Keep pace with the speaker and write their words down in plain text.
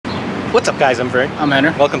What's up guys, I'm Vern. I'm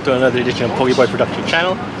Gener. Welcome to another edition of Pogiboy production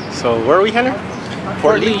channel. So where are we, Gener?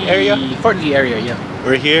 Fort Lee area? Fort Lee area, yeah.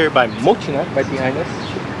 We're here by Mochinut right behind us.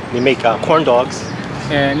 They make corn dogs.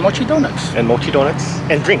 And Mochi donuts. And Mochi donuts.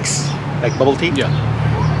 And drinks, like bubble tea. Yeah.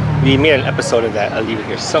 We made an episode of that. I'll leave it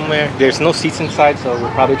here somewhere. There's no seats inside, so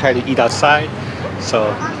we'll probably try to eat outside.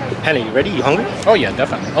 So, Gener, you ready? You hungry? Oh yeah,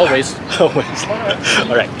 definitely. Always. Always.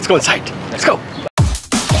 Alright, let's go inside. Let's go.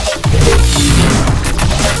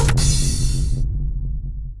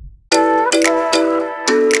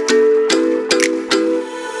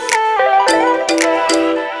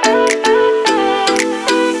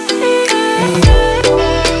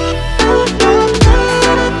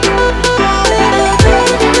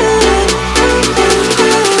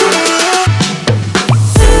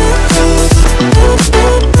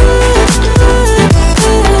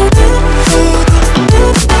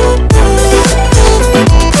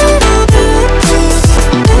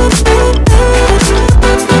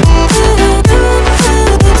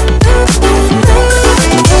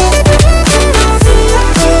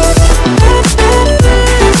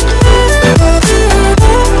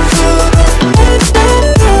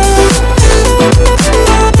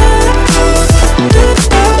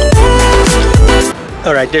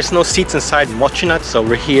 Alright, there's no seats inside Mochinut, so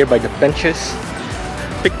we're here by the benches.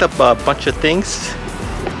 Picked up a bunch of things.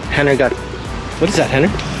 Gener got... What is that, Gener?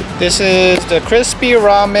 This is the crispy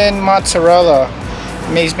ramen mozzarella.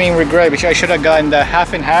 Makes me regret, which I should have gotten the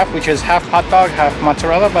half and half, which is half hot dog, half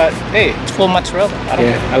mozzarella, but hey, it's full mozzarella.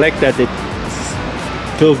 I like that it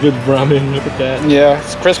fills with ramen. Look at that. Yeah,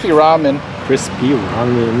 it's crispy ramen. Crispy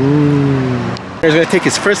ramen. He's gonna take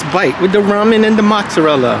his first bite with the ramen and the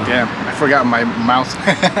mozzarella. Yeah, I forgot my mouth.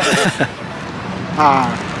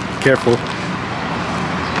 Careful.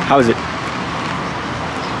 How is it?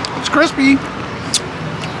 It's crispy.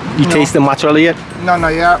 You taste the mozzarella yet? No,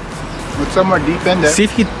 not yet. It's somewhere deep in there. See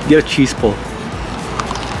if you get a cheese pull.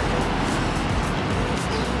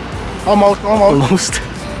 Almost. Almost.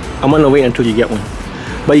 I'm gonna wait until you get one.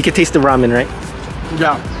 But you can taste the ramen, right?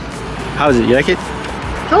 Yeah. How is it? You like it?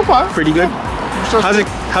 So far. Pretty good? So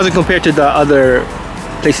How's it compared to the other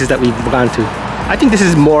places that we've gone to? I think this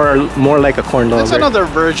is more like a corn dog. It's another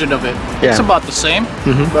version of it. Yeah. It's about the same,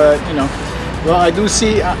 but you know. Well, I do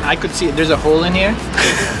see. I could see there's a hole in here.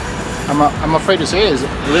 I'm afraid to say it's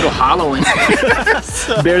a little hollow in here.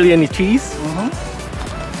 So. Barely any cheese.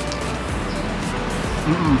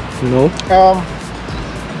 No.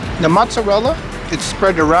 The mozzarella, it's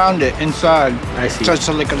spread around it inside. I see. So it's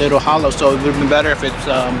like a little hollow. So it would be better if it's.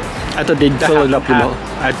 I thought they'd fill it up with all.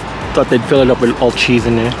 I thought they'd fill it up with all cheese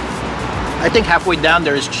in there. I think halfway down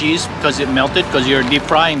there is cheese because it melted because you're deep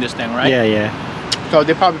frying this thing, right? Yeah, yeah. So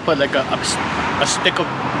they probably put like a stick of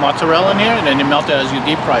mozzarella in here and then it melted as you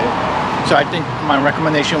deep fry it. So I think my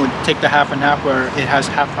recommendation would take the half and half where it has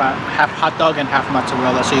half hot dog and half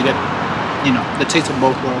mozzarella, so you get, you know, the taste of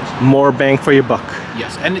both worlds. More bang for your buck.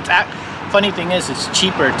 Yes, and it's funny thing is it's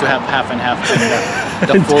cheaper to have half and half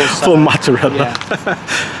than the full mozzarella.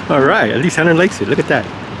 Yeah. All right, at least Gener likes it. Look at that.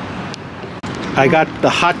 I got the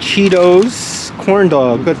hot Cheetos corn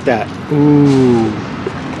dog. Look at that. Ooh.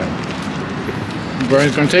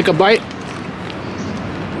 Vern's gonna take a bite.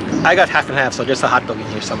 I got half and half, so there's a hot dog in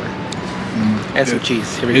here somewhere. And some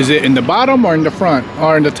cheese. Here we go. Is it in the bottom or in the front?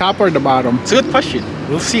 Or in the top or the bottom? It's a good question.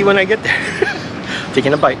 We'll see when I get there.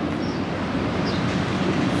 Taking a bite.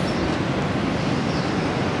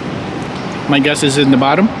 My guess is in the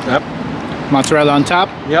bottom. Yep. Mozzarella on top.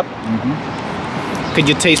 Yep. Could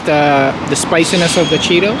you taste the spiciness of the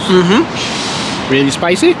Cheetos? Really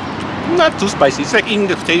spicy? Not too spicy. It's like eating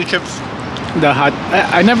the potato chips. The hot.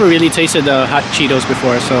 I never really tasted the hot Cheetos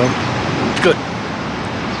before, so it's good.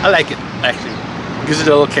 I like it actually. Gives it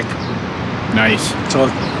a little kick. Nice. So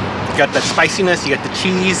you got that spiciness, you got the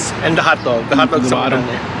cheese, and the hot dog. The hot dog's somewhere down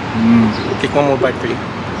there. Take one more bite for you.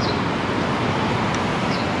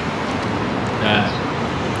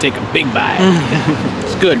 Take a big bite.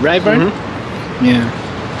 It's good, right, Vern? Yeah.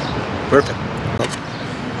 Perfect.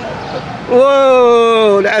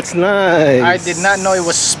 Whoa, that's nice. I did not know it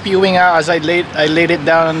was spewing out as I laid it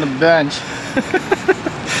down on the bench.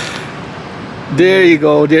 There you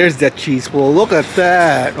go. There's that cheese pull. Look at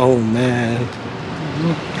that. Oh man.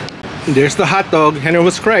 There's the hot dog. Gener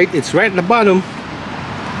was right. It's right at the bottom.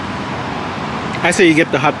 I say you get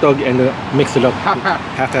the hot dog and mix it up.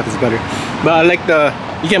 Half is better. But I like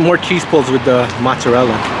you get more cheese pulls with the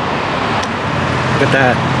mozzarella. Look at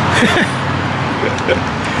that.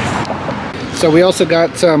 So we also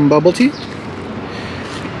got some bubble tea.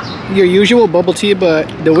 Your usual bubble tea, but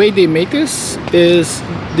the way they make this is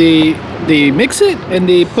they mix it and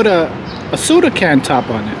they put a a soda can top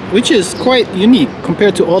on it, which is quite unique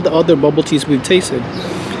compared to all the other bubble teas we've tasted.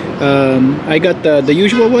 I got the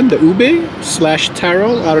usual one, the ube /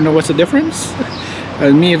 taro. I don't know what's the difference.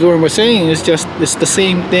 Me and Vern were saying it's the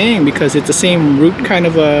same thing because it's the same root, kind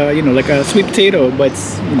of a, you know, like a sweet potato, but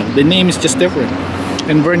it's, you know, the name is just different.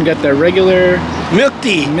 And Vern got the regular Milk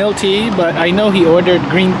tea. But I know he ordered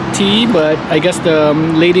green tea, but I guess the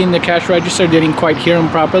lady in the cash register didn't quite hear him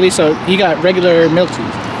properly, so he got regular milk tea.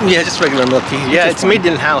 Yeah, just regular milk tea. Yeah, it's made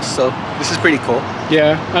in house, so this is pretty cool.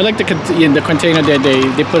 Yeah, I like the container that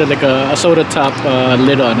they put like a soda top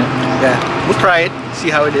lid on it. Yeah, we'll try it, see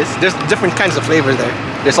how it is. There's different kinds of flavor there.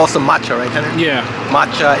 There's also matcha, right, Henry? Yeah.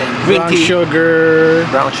 Matcha and green tea.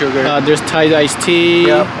 Brown sugar. There's Thai iced tea,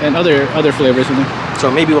 and other flavors in there. So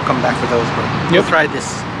maybe we'll come back for those, but we'll try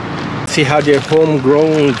this. See how their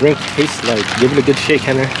homegrown drink tastes like. Give it a good shake,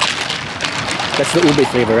 Henry. That's the ube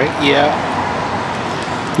flavor, right? Yeah.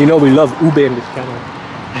 You know we love ube in this channel.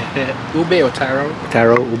 Ube or taro?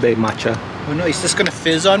 Taro, ube, matcha. Oh no, is this gonna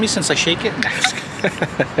fizz on me since I shake it?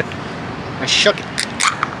 I shook it.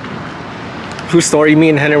 True story, me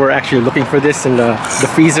and Henry were actually looking for this in the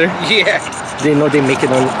freezer. Yeah. They know they make it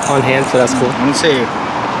on hand, so that's cool. Let me see.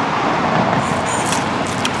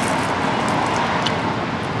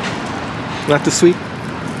 Not too sweet?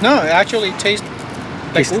 No, it actually tastes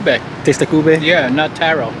like ube. Tastes like ube? Yeah, not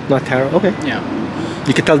taro. Not taro, okay. Yeah.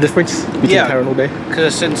 You can tell the difference between taro and ube?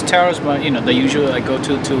 Because since taro's my, you know, the usual I go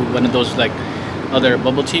to one of those like other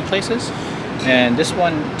bubble tea places, and this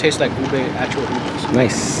one tastes like ube, actual ube.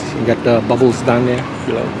 Nice. You got the bubbles down there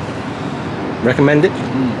below. Recommend it?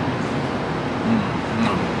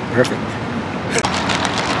 Perfect.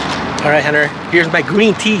 Alright, Hunter, here's my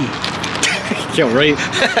green tea. Yeah, right.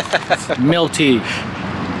 Milk tea.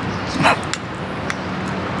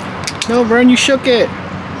 No, Vern, you shook it.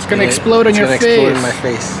 It's gonna explode on your face. It's gonna explode in my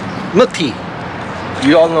face. Milk tea.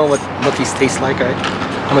 You all know what milk teas taste like, right?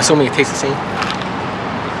 I'm assuming it tastes the same.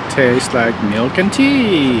 Tastes like milk and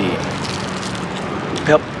tea.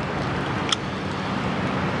 Yep.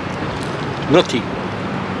 Milk tea.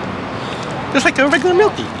 Just like a regular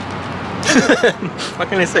milk tea. What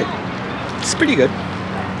can I say? It's pretty good.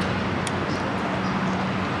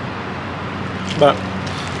 But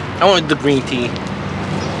I wanted the green tea.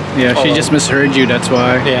 Yeah, she just misheard you, that's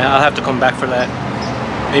why. Yeah, I'll have to come back for that.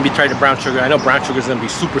 Maybe try the brown sugar. I know brown sugar is gonna be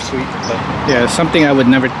super sweet, but yeah, something I would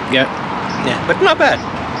never get. Yeah, but not bad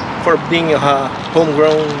for being a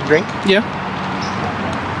homegrown drink. Yeah.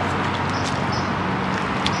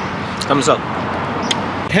 Thumbs up.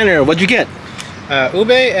 Henry, what'd you get?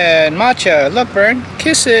 Ube and matcha. Look, Vern.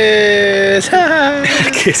 Kisses.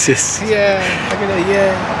 Kisses. Yeah. Look at that.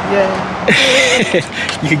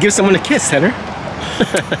 Yeah. You could give someone a kiss, Henry.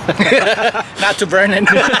 Not to burn it.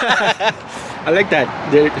 I like that.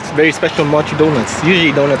 It's very special Mochi donuts.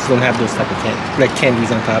 Usually donuts don't have those type of like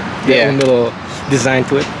candies on top. Their own little design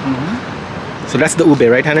to it. So that's the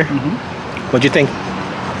ube, right, Henry? What'd you think?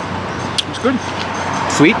 It's good.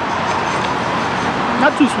 Sweet?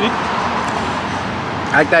 Not too sweet.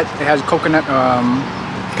 I like that it has coconut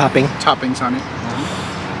toppings on it.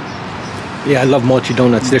 Yeah, I love Mochi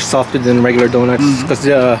donuts. They're softer than regular donuts because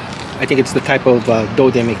I think it's the type of dough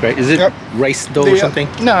they make, right? Is it rice dough or something?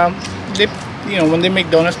 No, they, you know, when they make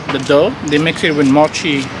donuts, the dough they mix it with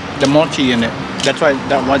mochi, the mochi in it. That's why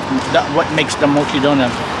what makes the mochi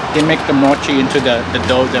donut. They make the mochi into the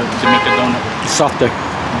dough to make the donut. It's softer.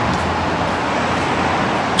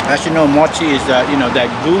 As you know, mochi is that, you know, that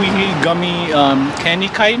gooey, gummy candy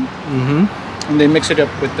kind. And they mix it up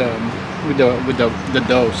with the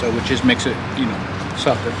dough, so which just makes it, you know,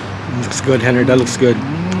 softer. Looks good, Henry. That looks good.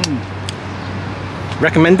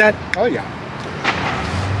 Recommend that? Oh yeah.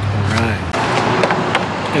 Alright.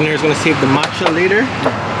 Henry's gonna save the matcha later.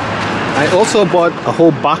 I also bought a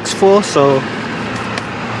whole box full, so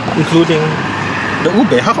including the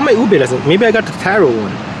ube. How come my ube doesn't? Maybe I got the taro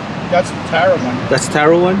one. That's the taro one. That's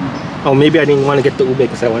taro one? Oh, maybe I didn't want to get the ube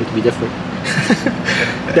because I want it to be different.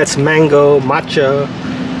 That's mango, matcha.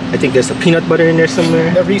 I think there's a peanut butter in there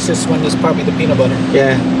somewhere. The Reese's one is probably the peanut butter.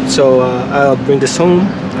 Yeah, so I'll bring this home.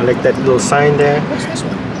 I like that little sign there. What's this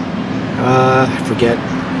one? I forget.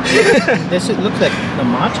 This looks like the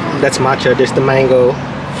matcha. That's matcha. There's the mango,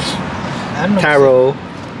 I don't know. taro.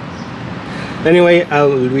 Anyway,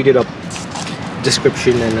 I'll read it up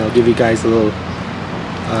description and I'll give you guys a little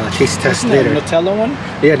taste test later. Isn't that a Nutella one?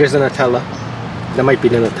 Yeah, there's a Nutella. That might be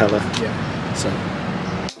the Nutella. Yeah. So.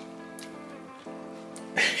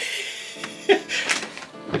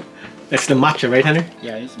 That's the matcha, right, Hunter?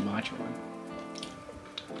 Yeah, it's the matcha one.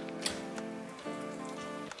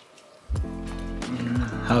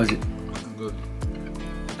 How is it? Good.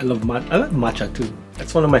 I love matcha too.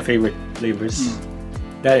 That's one of my favorite flavors.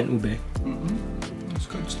 That and ube. That's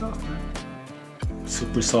good stuff, man.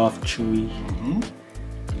 Super soft, chewy.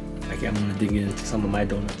 Okay, I'm gonna dig into some of my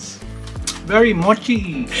donuts. Very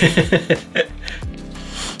mochi.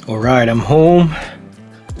 Alright, I'm home.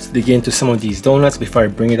 Let's dig into some of these donuts before I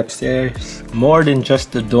bring it upstairs. More than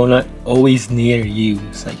just a donut, always near you.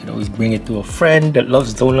 So I can always bring it to a friend that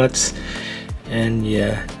loves donuts. And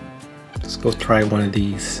yeah, let's go try one of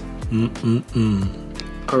these.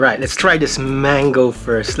 Alright, let's try this mango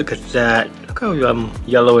first. Look at that. Look how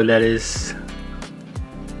yellow that is.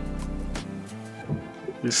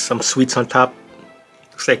 There's some sweets on top.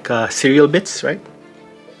 Looks like cereal bits, right?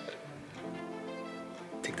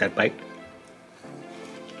 Take that bite.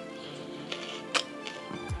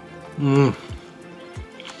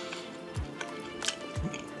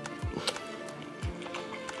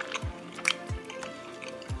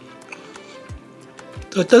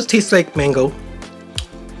 So it does taste like mango. A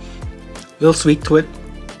little sweet to it.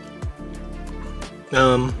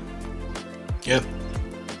 Yeah.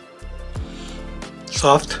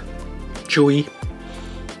 Soft, chewy,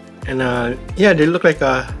 and yeah, they look like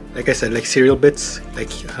I said, like cereal bits, like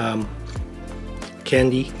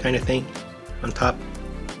candy kind of thing on top.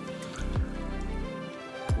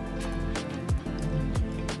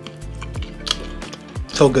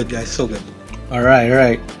 So good, guys, so good. All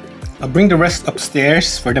right. I'll bring the rest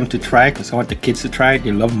upstairs for them to try because I want the kids to try it.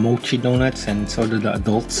 They love mochi donuts, and so do the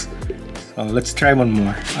adults. So let's try one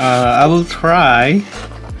more. I will try.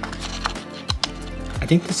 I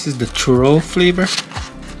think this is the churro flavor.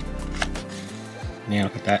 Yeah,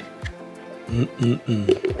 look at that.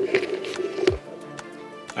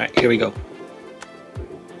 Alright, here we go.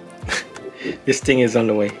 This thing is on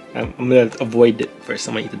the way. I'm gonna avoid it first.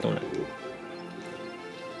 I'm gonna eat the donut.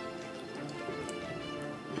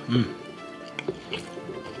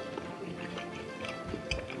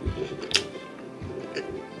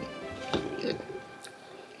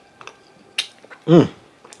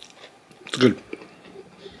 It's good.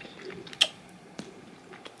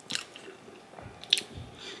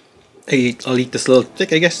 I'll eat this little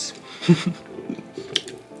thick, I guess.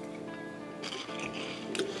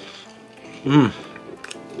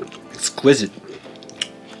 Exquisite.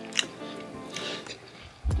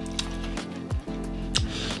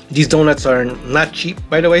 These donuts are not cheap,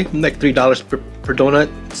 by the way. Like $3 per donut.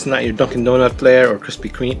 It's not your Dunkin' Donut flair or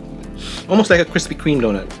Krispy Kreme. Almost like a Krispy Kreme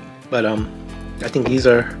donut, but I think these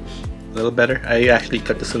are a little better. I actually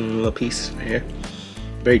cut this in a little piece right here.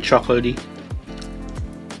 Very chocolatey.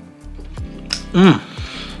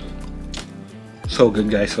 So good,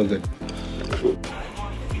 guys, so good.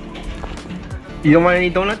 You don't want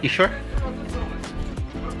any donut? You sure?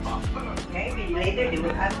 Maybe later they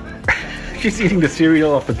will ask. She's eating the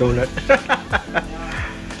cereal off the donut.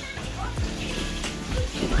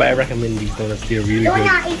 But I recommend these donuts. They're really Do good.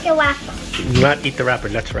 not eat the wrapper. Do not eat the wrapper,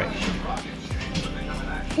 that's right.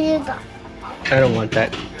 Here you go. I don't want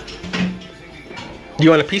that. Do you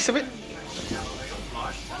want a piece of it?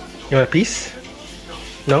 You want a piece?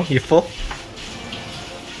 No? You're full?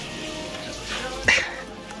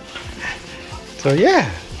 So yeah.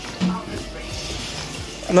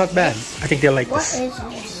 Not bad. I think they'll like What this. is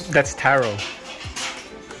this? That's taro.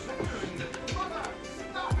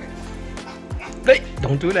 Hey,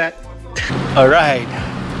 don't do that. Alright.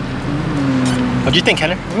 What do you think,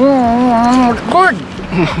 Henry? Good.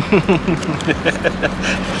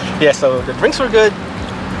 Yeah, so the drinks were good.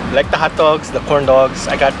 Like the hot dogs, the corn dogs.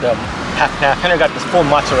 I got the half and half. Henry got this full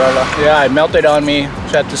mozzarella. Yeah, it melted on me,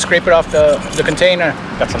 so I had to scrape it off the container.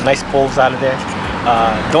 Got some nice pulls out of there.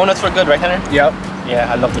 Donuts were good, right, Henry? Yep.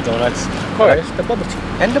 Yeah, I love the donuts. Of course, the bubble tea.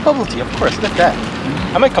 And the bubble tea, of course. Look at that.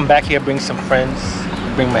 I might come back here, bring some friends,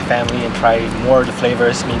 bring my family, and try more of the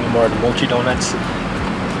flavors, maybe more of the mochi donuts.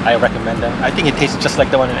 I recommend them. I think it tastes just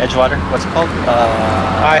like the one in Edgewater. What's it called?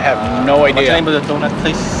 I have no idea. What's the name of the donut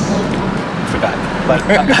place? I forgot. But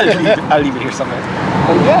I'll leave it here somewhere.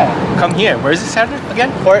 Oh yeah. Come here. Where is this at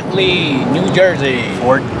again? Fort Lee, New Jersey.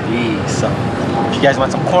 Fort Lee. So if you guys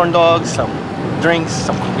want some corn dogs, some drinks,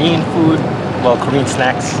 some Korean food, well, Korean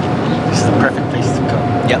snacks, this is the perfect place to go.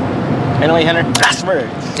 Yep. Anyway, Henry, last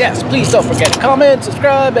words. Yes, please don't forget to comment,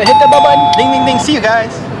 subscribe, and hit the bell button. Ding, ding, ding. See you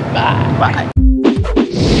guys. Bye. Bye.